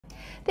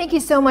Thank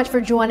you so much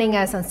for joining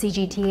us on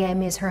CGTN,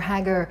 Ms.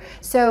 Hörhager.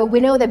 So we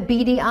know that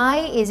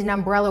BDI is an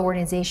umbrella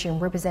organization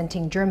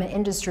representing German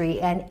industry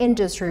and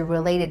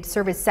industry-related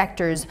service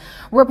sectors,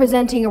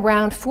 representing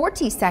around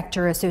 40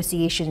 sector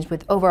associations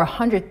with over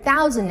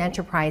 100,000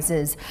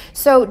 enterprises.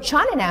 So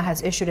China now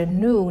has issued a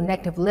new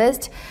negative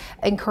list,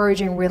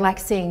 encouraging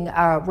relaxing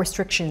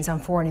restrictions on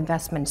foreign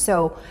investment.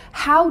 So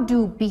how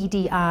do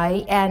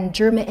BDI and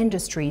German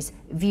industries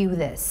view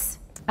this?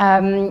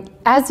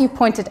 As you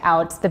pointed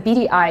out, the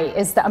BDI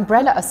is the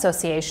umbrella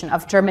association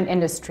of German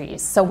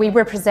industries. So we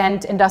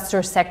represent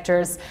industrial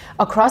sectors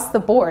across the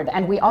board,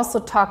 and we also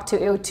talk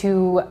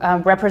to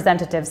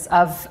representatives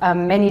of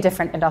many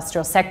different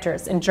industrial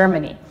sectors in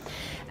Germany.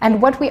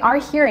 And what we are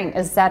hearing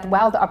is that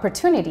while the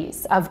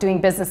opportunities of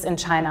doing business in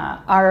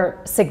China are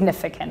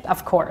significant,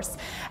 of course,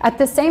 at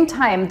the same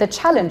time, the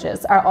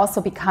challenges are also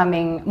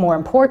becoming more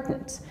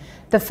important.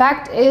 The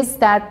fact is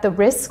that the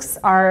risks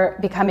are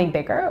becoming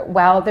bigger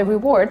while the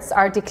rewards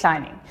are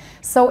declining.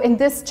 So in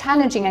this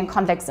challenging and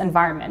complex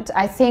environment,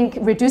 I think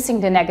reducing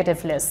the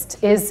negative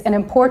list is an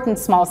important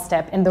small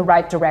step in the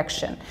right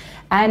direction.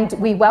 And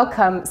we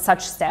welcome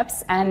such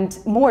steps and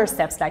more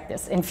steps like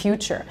this in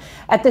future.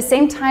 At the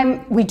same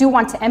time, we do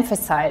want to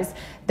emphasize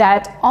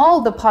that all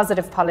the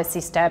positive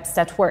policy steps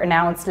that were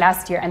announced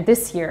last year and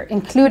this year,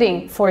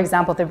 including, for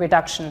example, the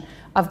reduction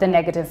of the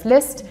negative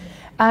list,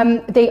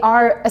 they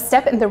are a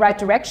step in the right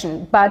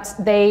direction, but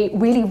they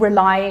really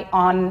rely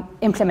on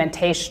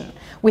implementation.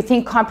 We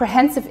think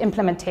comprehensive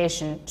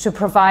implementation to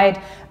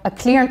provide a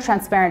clear and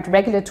transparent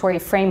regulatory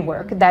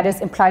framework that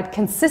is applied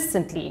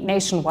consistently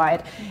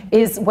nationwide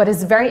is what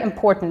is very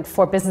important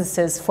for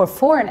businesses, for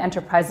foreign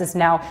enterprises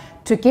now,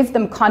 to give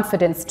them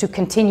confidence to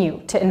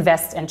continue to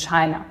invest in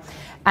China.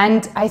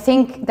 And I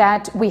think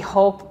that we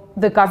hope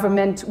the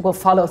government will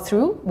follow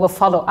through, will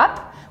follow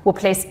up, will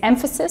place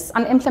emphasis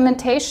on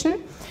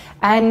implementation,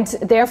 and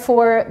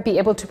therefore be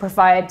able to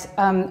provide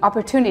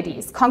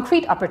opportunities,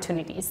 concrete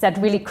opportunities that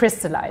really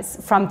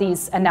crystallize from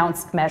these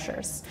announced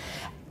measures.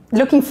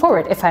 Looking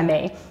forward, if I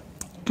may,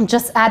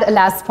 just add a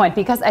last point,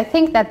 because I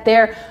think that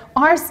there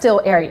are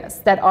still areas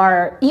that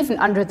are, even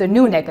under the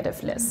new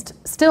negative list,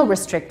 still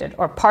restricted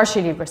or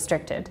partially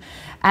restricted.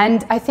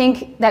 And I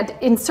think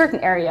that in certain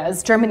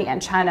areas, Germany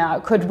and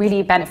China could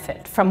really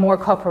benefit from more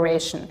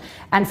cooperation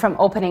and from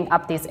opening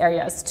up these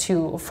areas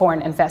to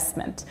foreign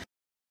investment.